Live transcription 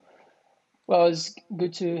Well, it's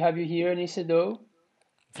good to have you here, Nisedo.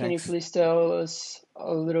 Can you Thanks. please tell us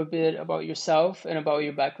a little bit about yourself and about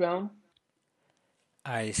your background?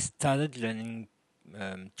 I started learning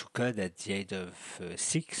to code at the age of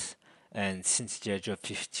 6, and since the age of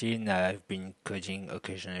 15, I've been coding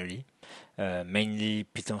occasionally, mainly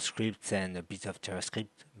Python scripts and a bit of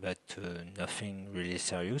JavaScript, but nothing really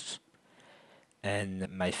serious. And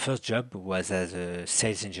my first job was as a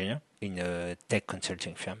sales engineer in a tech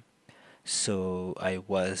consulting firm. So I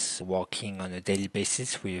was working on a daily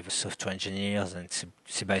basis with software engineers and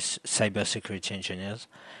cybersecurity engineers.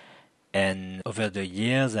 And over the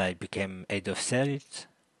years, I became head of sales.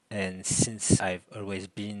 And since I've always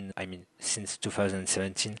been, since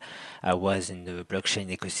 2017, I was in the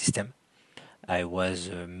blockchain ecosystem. I was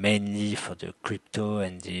mainly for the crypto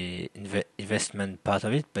and the investment part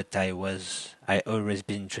of it, but I always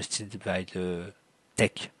been interested by the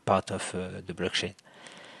tech part of the blockchain.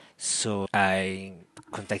 So I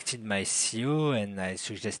contacted my CEO and I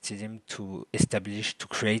suggested him to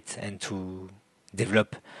create and to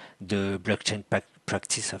develop the blockchain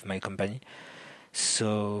practice of my company.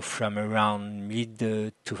 So from around mid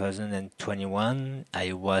 2021,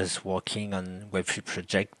 I was working on Web3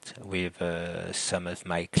 project with some of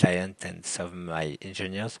my clients and some of my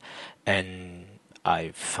engineers, and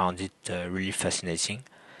I found it really fascinating.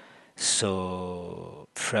 So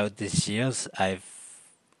throughout these years, I've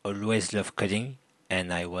always loved coding,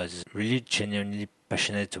 and I was really genuinely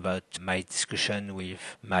passionate about my discussion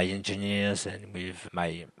with my engineers and with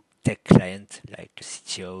my tech clients like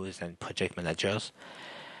CTOs and project managers.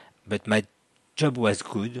 But my job was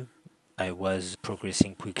good. I was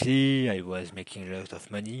progressing quickly, I was making a lot of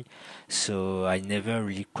money, so I never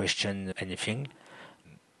really questioned anything.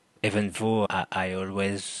 Even though I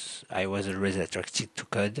was always attracted to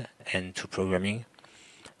code and to programming.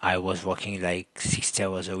 I was working like 60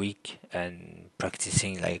 hours a week and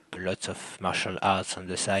practicing like lots of martial arts on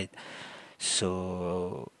the side.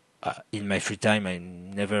 So in my free time, I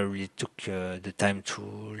never really took the time to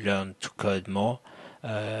learn to code more,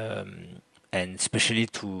 and especially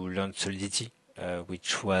to learn Solidity,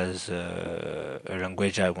 which was a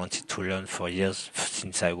language I wanted to learn for years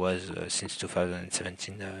since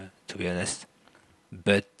 2017, to be honest.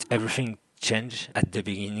 But everything changed at the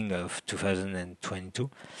beginning of 2022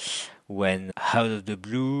 when, out of the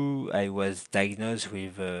blue, I was diagnosed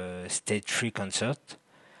with stage 3 cancer.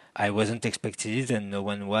 I wasn't expecting it, and no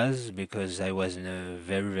one was, because I was in a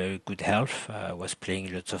very, very good health. I was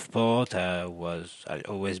playing lots of sport. I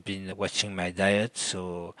always been watching my diet.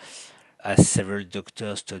 So, as several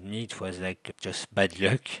doctors told me, it was like just bad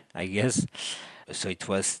luck, I guess. So it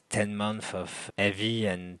was 10 months of heavy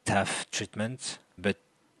and tough treatment. But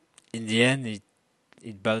in the end,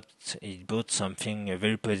 it brought something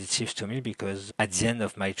very positive to me, because at the end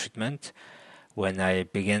of my treatment, when I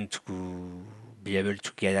began to be able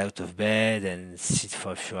to get out of bed and sit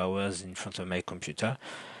for a few hours in front of my computer,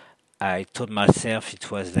 I told myself it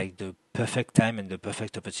was like the perfect time and the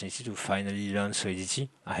perfect opportunity to finally learn Solidity.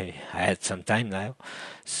 I had some time now,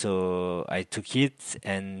 so I took it,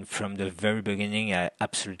 and from the very beginning, I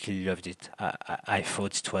absolutely loved it. I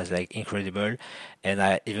thought it was like incredible, and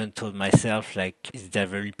I even told myself like, is there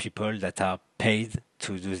really people that are paid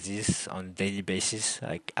to do this on a daily basis?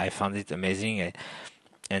 Like, I found it amazing,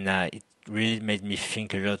 and it really made me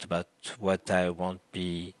think a lot about what I won't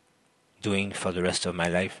be doing for the rest of my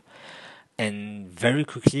life. And very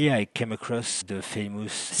quickly, I came across the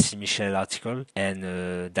famous C. Michel article, and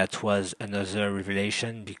that was another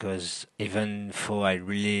revelation, because even though I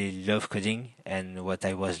really love coding and what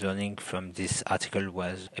I was learning from this article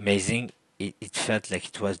was amazing, it felt like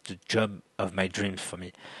it was the job of my dreams for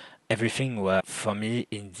me. Everything was, for me,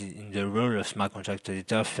 in the role of smart contract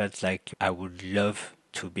editor, felt like I would love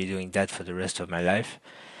to be doing that for the rest of my life.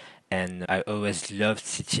 And I always loved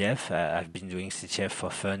CTF. I've been doing CTF for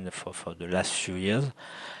fun for the last few years.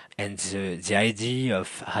 And the idea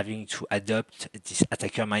of having to adopt this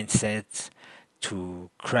attacker mindset to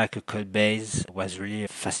crack a code base was really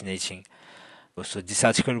fascinating. So this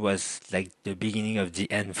article was like the beginning of the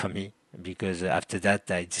end for me, because after that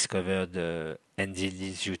I discovered Andy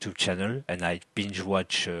Lee's YouTube channel and I binge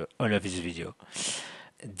watched all of his videos.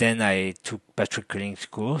 Then I took Patrick Collins'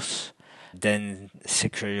 course, then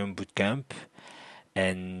Securium Bootcamp,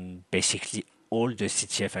 and basically all the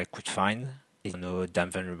CTF I could find.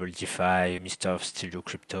 Damn Vulnerable DeFi, Mr. of Still Do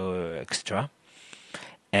Crypto, etc.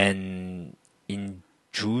 And in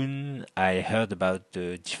June, I heard about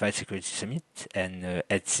the DeFi Security Summit and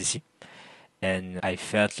HCC, and I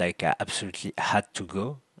felt like I absolutely had to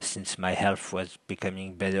go. Since my health was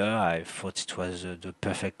becoming better, I thought it was the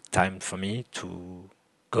perfect time for me to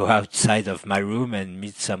go outside of my room and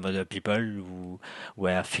meet some other people who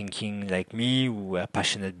were thinking like me, who were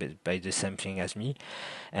passionate by the same thing as me,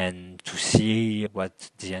 and to see what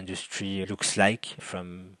the industry looks like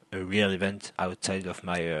from a real event outside of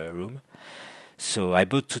my room. So I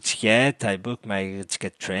bought 2 tickets, I booked my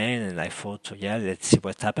ticket train, and I thought, yeah, let's see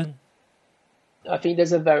what happened. I think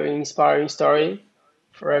that's a very inspiring story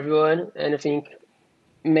for everyone, and I think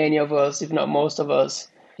many of us, if not most of us,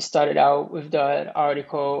 started out with that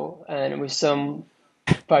article and with some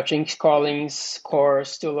Patrick Collins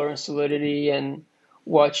course to learn solidity and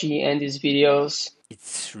watching Andy's videos.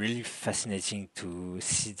 It's really fascinating to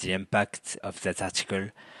see the impact of that article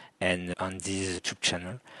and on this YouTube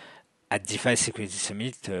channel. At DeFi Security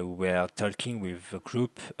Summit, we were talking with a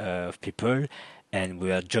group of people, and we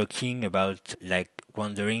were joking about like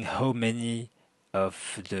wondering how many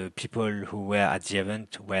of the people who were at the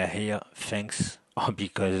event were here thanks or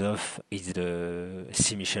because of the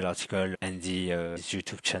C. Michel article and the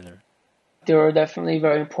YouTube channel. They were definitely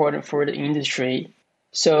very important for the industry.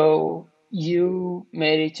 So you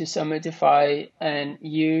made it to Summit DeFi and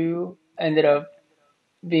you ended up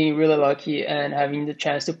being really lucky and having the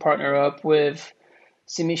chance to partner up with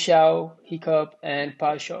Simichao, Hiccup, and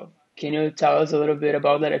Pasho. Can you tell us a little bit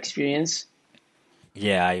about that experience?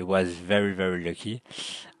 Yeah, I was very, very lucky.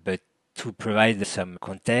 But to provide some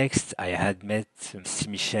context, I had met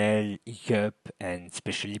Michel, Hiccup, and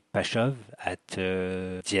especially Pashov at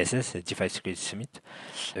DSS, DeFi Security Summit,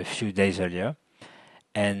 a few days earlier.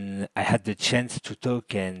 And I had the chance to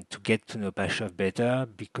talk and to get to know Pashov better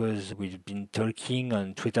because we've been talking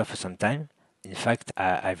on Twitter for some time. In fact,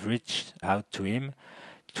 I've reached out to him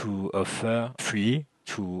to offer free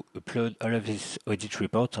to upload all of his audit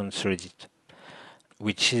reports on Solidit,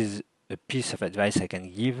 which is a piece of advice I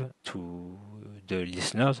can give to the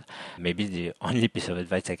listeners. Maybe the only piece of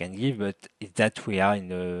advice I can give, but is that we are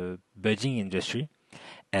in a budding industry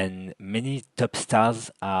and many top stars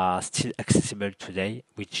are still accessible today,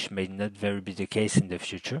 which may not very be the case in the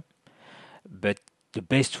future. But the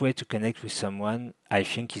best way to connect with someone, I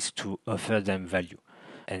think, is to offer them value.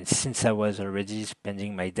 And since I was already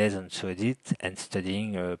spending my days on Sodit and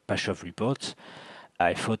studying Pashov reports,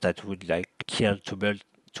 I thought that would like kill two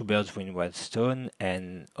birds with one stone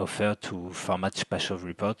and offer to format Pashov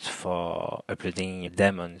reports for uploading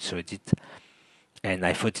them on Sodit. And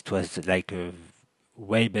I thought it was like a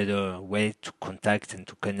way better way to contact and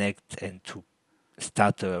to connect and to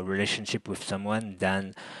start a relationship with someone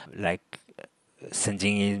than like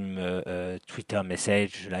sending him a Twitter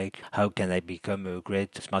message like, how can I become a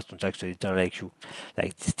great smart contract editor like you?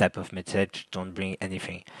 Like this type of message don't bring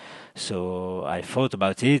anything. So I thought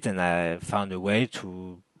about it and I found a way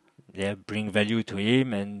to bring value to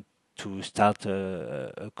him and to start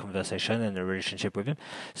a conversation and a relationship with him.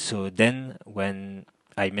 So then when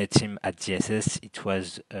I met him at GSS, it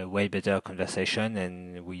was a way better conversation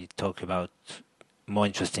and we talked about more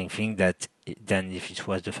interesting thing than if it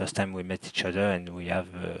was the first time we met each other and we have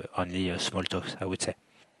only a small talks, I would say.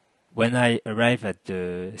 When I arrived at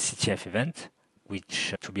the CTF event,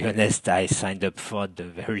 which to be honest I signed up for at the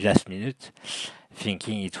very last minute,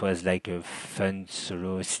 thinking it was like a fun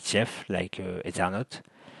solo CTF like Ethernaut,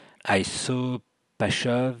 I saw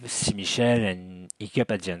Pashov, Michel, and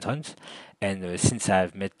Hiccup at the entrance. And since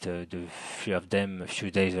I've met the three of them a few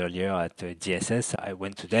days earlier at DSS, I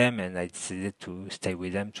went to them and I decided to stay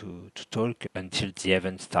with them to talk until the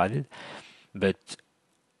event started. But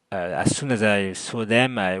as soon as I saw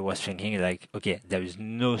them, I was thinking like, okay, there is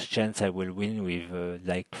no chance I will win with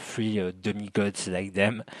like three demigods like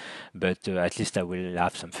them, but at least I will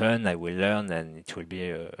have some fun, I will learn, and it will be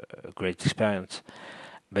a great experience.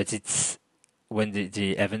 But it's when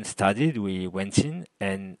the event started, we went in,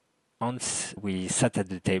 and once we sat at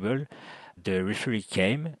the table, the referee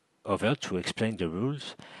came over to explain the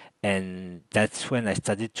rules, and that's when I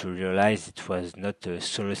started to realize it was not a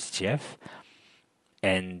solo CTF.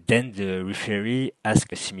 And then the referee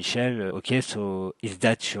asked Michel, okay, so is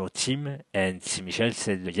that your team? And Michel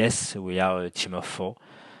said, yes, we are a team of four.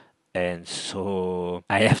 And so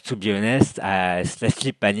I have to be honest, I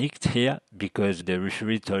slightly panicked here because the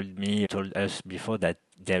referee told us before that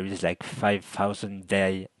there is like 5,000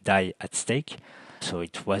 die at stake. So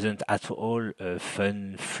it wasn't at all a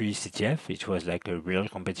fun free CTF. It was like a real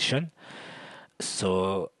competition.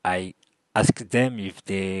 So I asked them if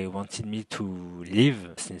they wanted me to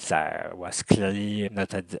leave since I was clearly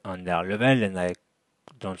not on their level and I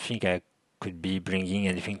don't think I could be bringing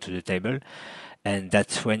anything to the table. And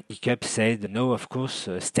that's when Hiccup said, no, of course,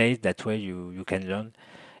 stay, that way you can learn.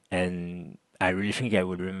 And I really think I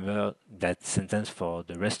will remember that sentence for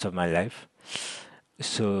the rest of my life.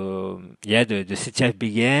 So yeah, the CTF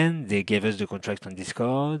began. They gave us the contract on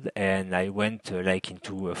Discord, and I went like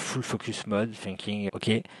into a full focus mode, thinking,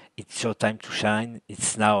 okay, it's your time to shine.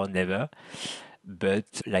 It's now or never.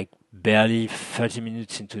 But like barely 30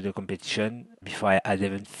 minutes into the competition, before I had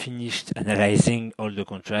even finished analyzing all the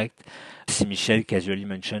contract, see Michel casually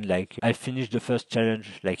mentioned like I finished the first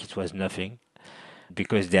challenge like it was nothing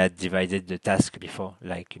because they had divided the task before.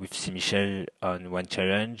 Like with C. Michel on one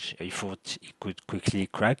challenge, he thought he could quickly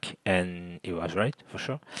crack, and he was right for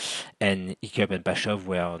sure. And Hiccup and Pashov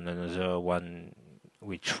were on another one,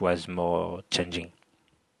 which was more challenging.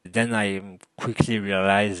 Then I quickly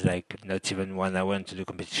realized, like not even 1 hour into the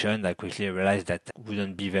competition, I quickly realized that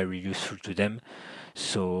wouldn't be very useful to them.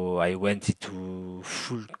 So I went into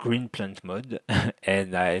full green plant mode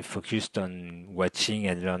and I focused on watching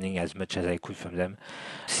and learning as much as I could from them.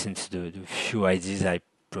 Since the few ideas I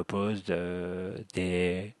proposed,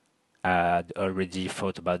 they had already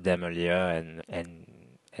thought about them earlier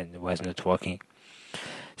and was not working.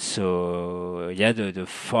 So yeah, the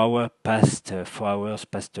 4 hours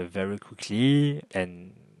passed very quickly,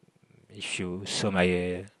 and if you saw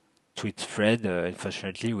my tweet thread,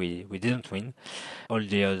 unfortunately we didn't win. All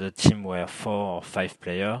the other team were 4 or 5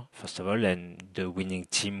 players, first of all, and the winning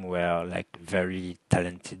team were like very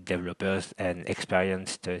talented developers and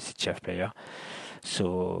experienced CTF player.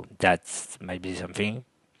 So that might be something.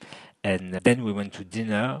 And then we went to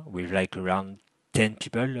dinner with like around 10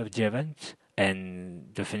 people of the event. And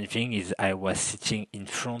the funny thing is, I was sitting in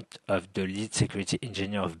front of the lead security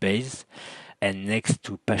engineer of base, and next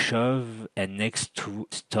to Pashov, and next to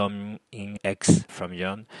Storming X from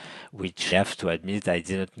Yarn, which I have to admit I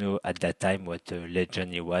didn't know at that time what a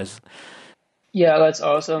legend he was. Yeah, that's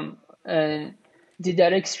awesome. And did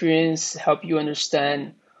that experience help you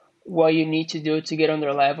understand what you need to do to get on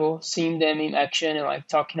their level? Seeing them in action and like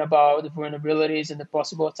talking about the vulnerabilities and the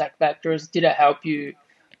possible attack vectors, did it help you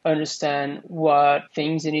understand what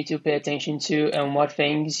things you need to pay attention to and what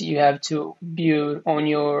things you have to build on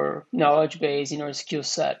your knowledge base, in your skill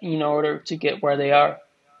set in order to get where they are?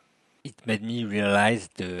 It made me realize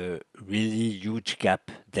the really huge gap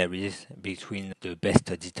there is between the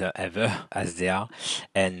best auditor ever, as they are,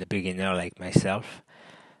 and a beginner like myself.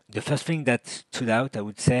 The first thing that stood out, I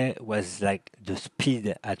would say, was like the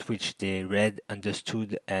speed at which they read,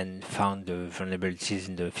 understood, and found the vulnerabilities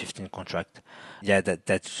in the 15 contract. Yeah,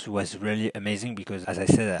 that was really amazing because, as I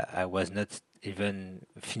said, I was not even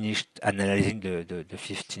finished analyzing the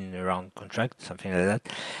 15 round contract, something like that,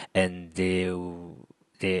 and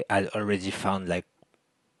they had already found like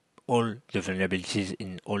all the vulnerabilities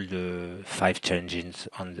in all the 5 challenges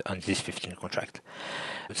on this 15 contract.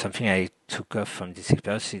 Something I took off from this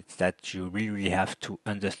experience is that you really have to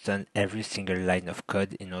understand every single line of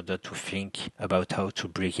code in order to think about how to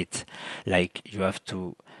break it. Like you have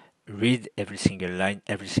to read every single line,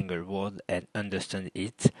 every single word, and understand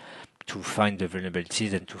it to find the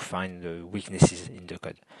vulnerabilities and to find the weaknesses in the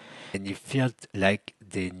code. And it felt like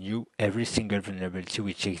they knew every single vulnerability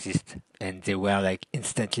which exists, and they were like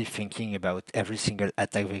instantly thinking about every single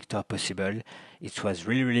attack vector possible. It was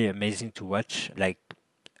really, really amazing to watch. Like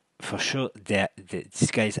for sure,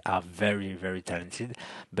 these guys are very, very talented,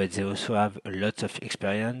 but they also have a lot of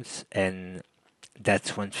experience, and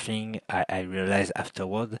that's one thing I realized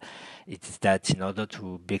afterward. It's that in order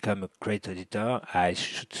to become a great auditor, I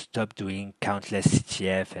should stop doing countless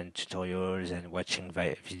CTF and tutorials and watching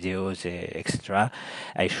videos, etc.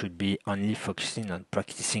 I should be only focusing on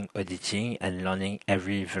practicing auditing and learning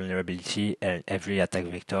every vulnerability and every attack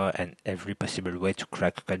vector and every possible way to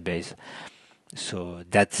crack a code base. So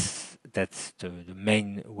that's the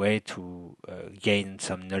main way to gain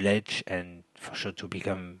some knowledge and for sure to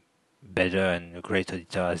become better and a great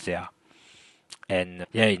auditor as they are. And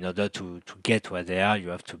yeah, in order to get where they are, you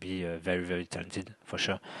have to be very, very talented for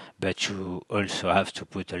sure. But you also have to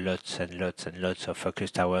put a lots and lots and lots of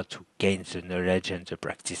focused hours to gain the knowledge and the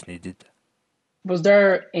practice needed. Was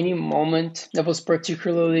there any moment that was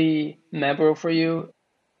particularly memorable for you?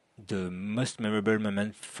 The most memorable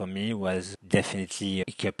moment for me was definitely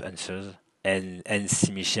hiccup answers and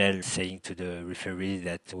see Michel saying to the referee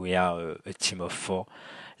that we are a team of 4.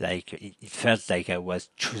 Like it felt like I was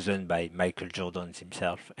chosen by Michael Jordan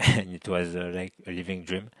himself, and it was like a living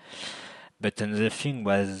dream. But another thing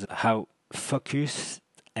was how focused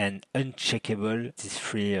and uncheckable these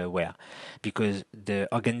three were, because the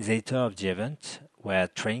organizer of the event were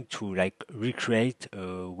trying to like recreate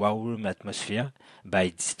a war room atmosphere by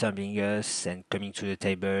disturbing us and coming to the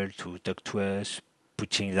table to talk to us,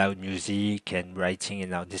 putting loud music and writing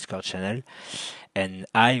in our Discord channel. And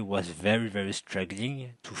I was very, very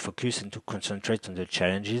struggling to focus and to concentrate on the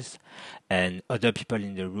challenges. And other people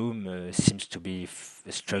in the room seems to be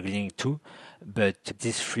struggling too. But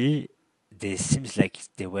these three, they seems like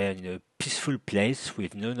they were in a peaceful place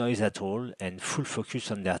with no noise at all and full focus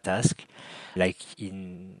on their task. Like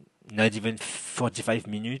in not even 45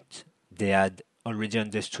 minutes, they had already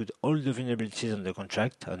understood all the vulnerabilities on the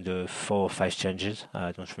contract, on the 4 or 5 changes,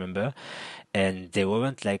 I don't remember. And they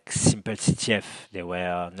weren't like simple CTF. They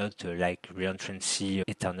were not like reentrancy,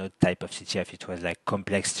 Eternal type of CTF. It was like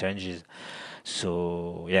complex changes.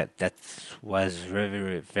 So yeah, that was very,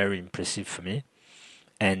 very, very impressive for me.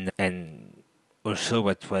 And also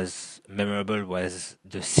what was memorable was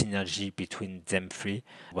the synergy between them three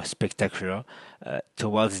was spectacular.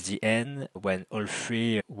 Towards the end, when all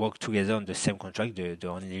three worked together on the same contract, the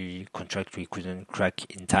only contract we couldn't crack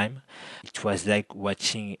in time, it was like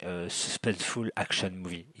watching a suspenseful action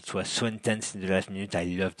movie. It was so intense in the last minute, I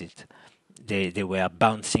loved it. They were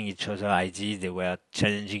bouncing each other ideas, they were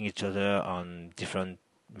challenging each other on different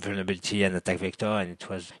vulnerability and attack vector, and it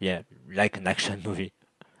was, yeah, like an action movie.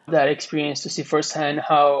 That experience to see firsthand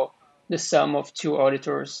how the sum of two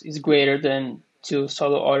auditors is greater than two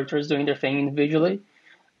solo auditors doing their thing individually.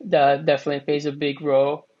 That definitely plays a big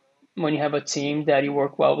role when you have a team that you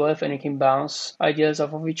work well with and you can bounce ideas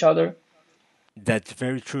off of each other. That's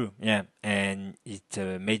very true, yeah. And it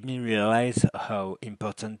made me realize how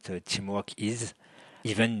important teamwork is,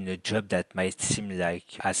 even in a job that might seem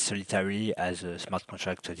like as solitary as a smart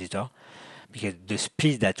contract auditor. Because the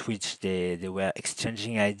speed at which they were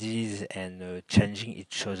exchanging ideas and challenging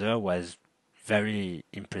each other was very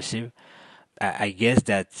impressive. I guess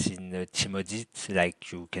that in a team audit,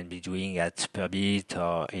 like you can be doing at Superbit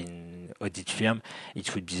or in audit firm,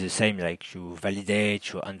 it would be the same. Like you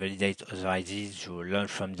validate, you invalidate other ideas, you learn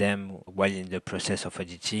from them while in the process of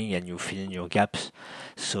auditing, and you fill in your gaps.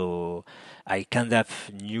 So I kind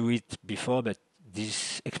of knew it before, but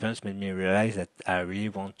this experience made me realize that I really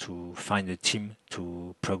want to find a team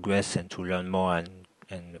to progress and to learn more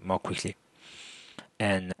and more quickly.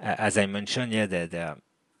 And as I mentioned, yeah, the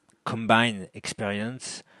combined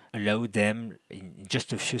experience allow them in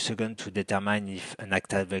just a few seconds to determine if an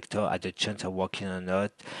attack vector had a chance of working or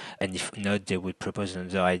not, and if not, they would propose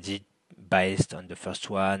another idea based on the first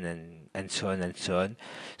one, and so on and so on.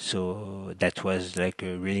 So that was like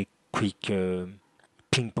a really quick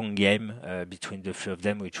ping pong game between the three of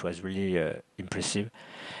them, which was really impressive.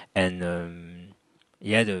 And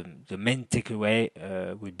yeah, the main takeaway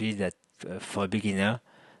would be that for a beginner,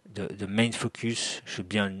 the main focus should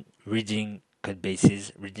be on reading code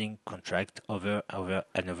bases, reading contract over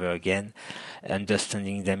and over again,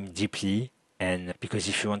 understanding them deeply. And because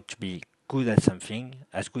if you want to be good at something,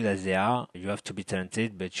 as good as they are, you have to be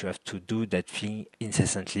talented, but you have to do that thing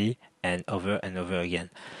incessantly and over again.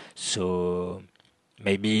 So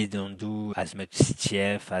maybe don't do as much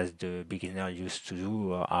CTF as the beginner used to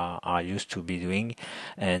do or are used to be doing,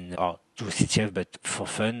 and or do CTF but for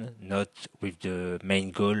fun, not with the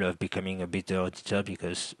main goal of becoming a better auditor,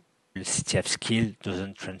 because the CTF skill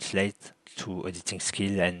doesn't translate to auditing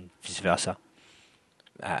skill and vice versa.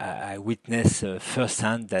 I witnessed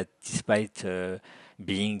firsthand that despite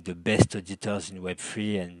being the best auditors in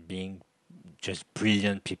Web3 and being just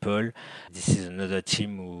brilliant people, this is another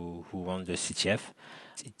team who won the CTF.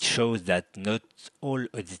 It shows that not all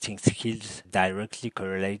auditing skills directly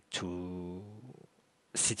correlate to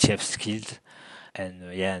CTF skills,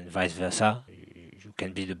 and yeah, and vice versa. You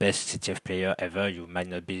can be the best CTF player ever, you might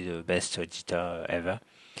not be the best auditor ever.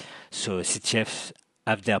 So CTFs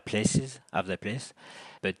have their place,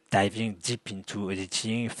 but diving deep into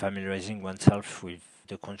editing, familiarizing oneself with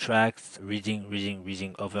the contracts, reading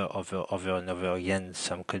over and over again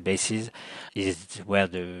some code bases is where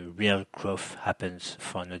the real growth happens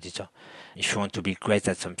for an auditor. If you want to be great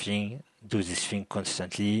at something, do this thing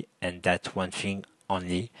constantly and that one thing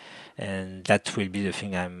only. And that will be the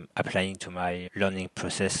thing I'm applying to my learning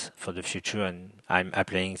process for the future, and I'm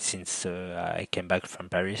applying since I came back from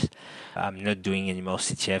Paris. I'm not doing any more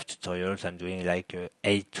CTF tutorials. I'm doing like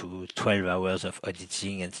 8 to 12 hours of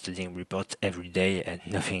auditing and studying reports every day and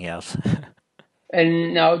nothing else.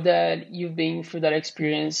 And now that you've been through that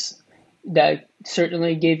experience, that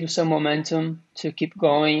certainly gave you some momentum to keep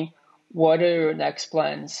going. What are your next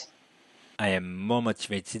plans? I am more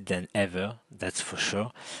motivated than ever, that's for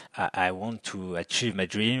sure. I want to achieve my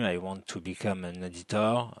dream. I want to become an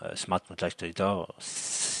auditor, a smart contract auditor, or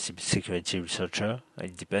security researcher,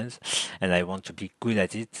 it depends. And I want to be good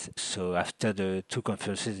at it. So after the two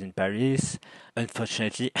conferences in Paris,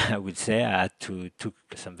 unfortunately, I would say I had to took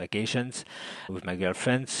some vacations with my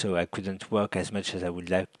girlfriend, so I couldn't work as much as I would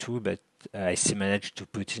like to, but I still managed to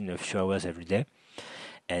put in a few hours every day.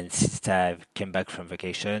 And since I came back from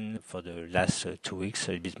vacation for the last 2 weeks,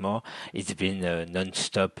 a little bit more, it's been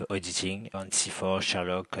non-stop auditing on C4,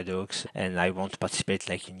 Sherlock, Codox, and I want to participate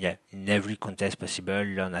like in every contest possible,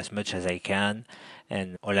 learn as much as I can,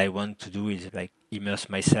 and all I want to do is like immerse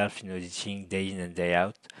myself in auditing day in and day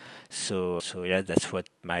out. So yeah, that's what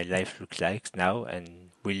my life looks like now,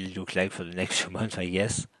 and will look like for the next few months, I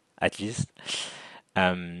guess, at least.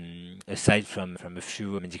 Aside from a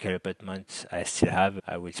few medical appointments I still have,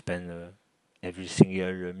 I will spend every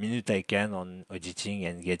single minute I can on auditing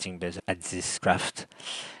and getting better at this craft.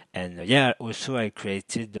 And yeah, also I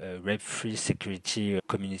created a Web3 security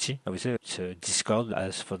community. I would say it's a Discord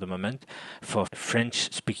as for the moment for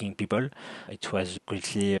French-speaking people. It was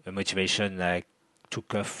greatly a motivation I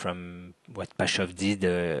took off from what Pashov did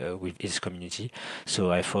with his community.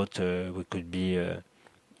 So I thought we could be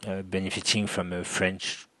benefiting from a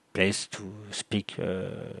French place to speak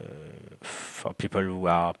for people who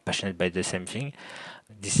are passionate by the same thing.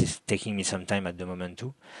 This is taking me some time at the moment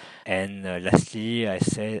too. And lastly, I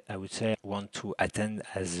would say I want to attend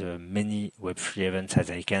as many Web3 events as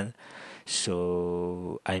I can.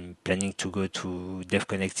 So I'm planning to go to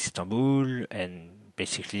DevConnect Istanbul, and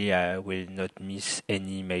basically I will not miss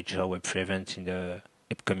any major Web3 event in the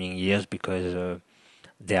upcoming years because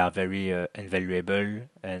they are very invaluable,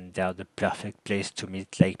 and they are the perfect place to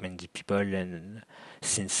meet like-minded people. And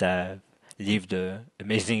since I've lived an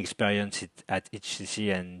amazing experience at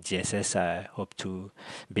HCC and DSS, I hope to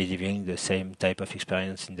be living the same type of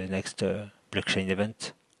experience in the next blockchain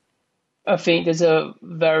event. I think that's a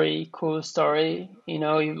very cool story. You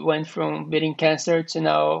know, you went from beating cancer to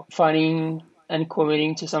now finding and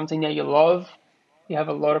committing to something that you love. You have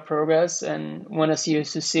a lot of progress and want to see you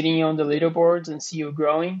sitting on the leaderboards and see you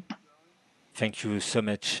growing. Thank you so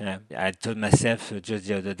much. I told myself just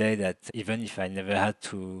the other day that even if I never had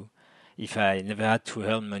to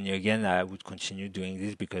earn money again, I would continue doing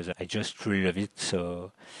this because I just truly love it.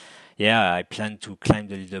 So yeah, I plan to climb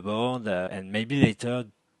the leaderboard and maybe later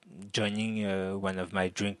joining one of my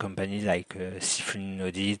dream companies like Sifrin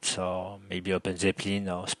Audits or maybe Open Zeppelin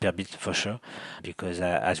or Spearbit for sure, because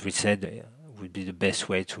as we said, would be the best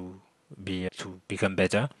way to become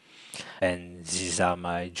better. And these are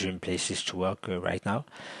my dream places to work right now.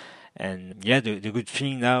 And yeah, the good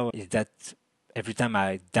thing now is that every time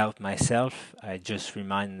I doubt myself, I just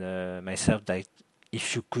remind myself that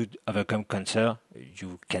if you could overcome cancer,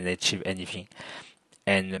 you can achieve anything.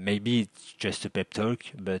 And maybe it's just a pep talk,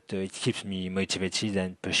 but it keeps me motivated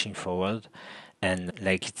and pushing forward. And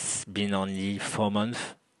like it's been only 4 months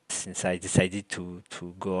since I decided to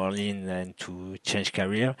go all in and to change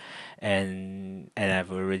career, and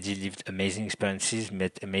I've already lived amazing experiences,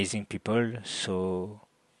 met amazing people. So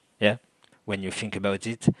yeah, when you think about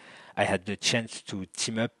it, I had the chance to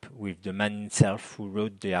team up with the man himself who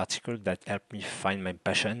wrote the article that helped me find my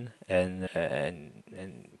passion and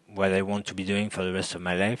what I want to be doing for the rest of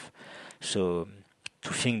my life. So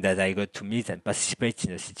to think that I got to meet and participate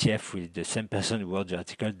in a CTF with the same person who wrote the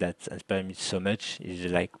article that inspired me so much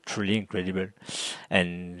is like truly incredible.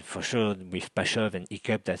 And for sure with Pashov and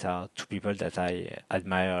Ikup, that are two people that I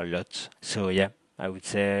admire a lot. So yeah, I would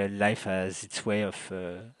say life has its way of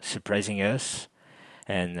surprising us,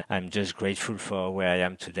 and I'm just grateful for where I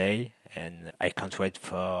am today, and I can't wait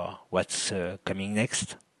for what's coming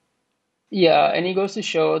next. Yeah, and it goes to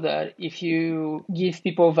show that if you give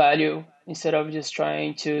people value instead of just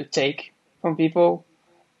trying to take from people,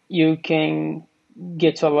 you can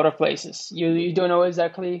get to a lot of places. You don't know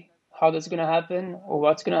exactly how that's gonna happen or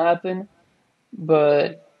what's gonna happen,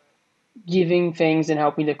 but giving things and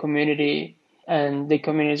helping the community, and the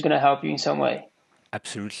community is gonna help you in some way.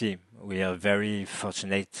 Absolutely. We are very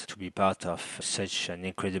fortunate to be part of such an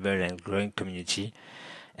incredible and growing community,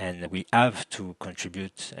 and we have to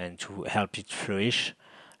contribute and to help it flourish.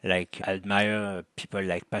 Like I admire people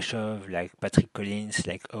like Pashov, like Patrick Collins,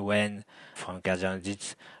 like Owen from Guardian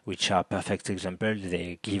Edits, which are perfect examples.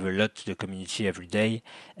 They give a lot to the community every day,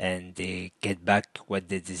 and they get back what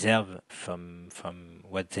they deserve from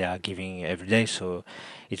what they are giving every day. So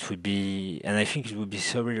it would be, and I think it would be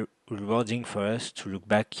so rewarding for us to look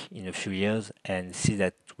back in a few years and see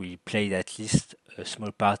that we played at least a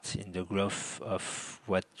small part in the growth of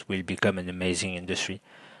what will become an amazing industry.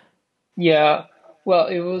 Yeah. Well,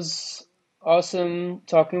 it was awesome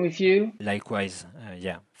talking with you. Likewise,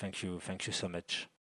 yeah, thank you so much.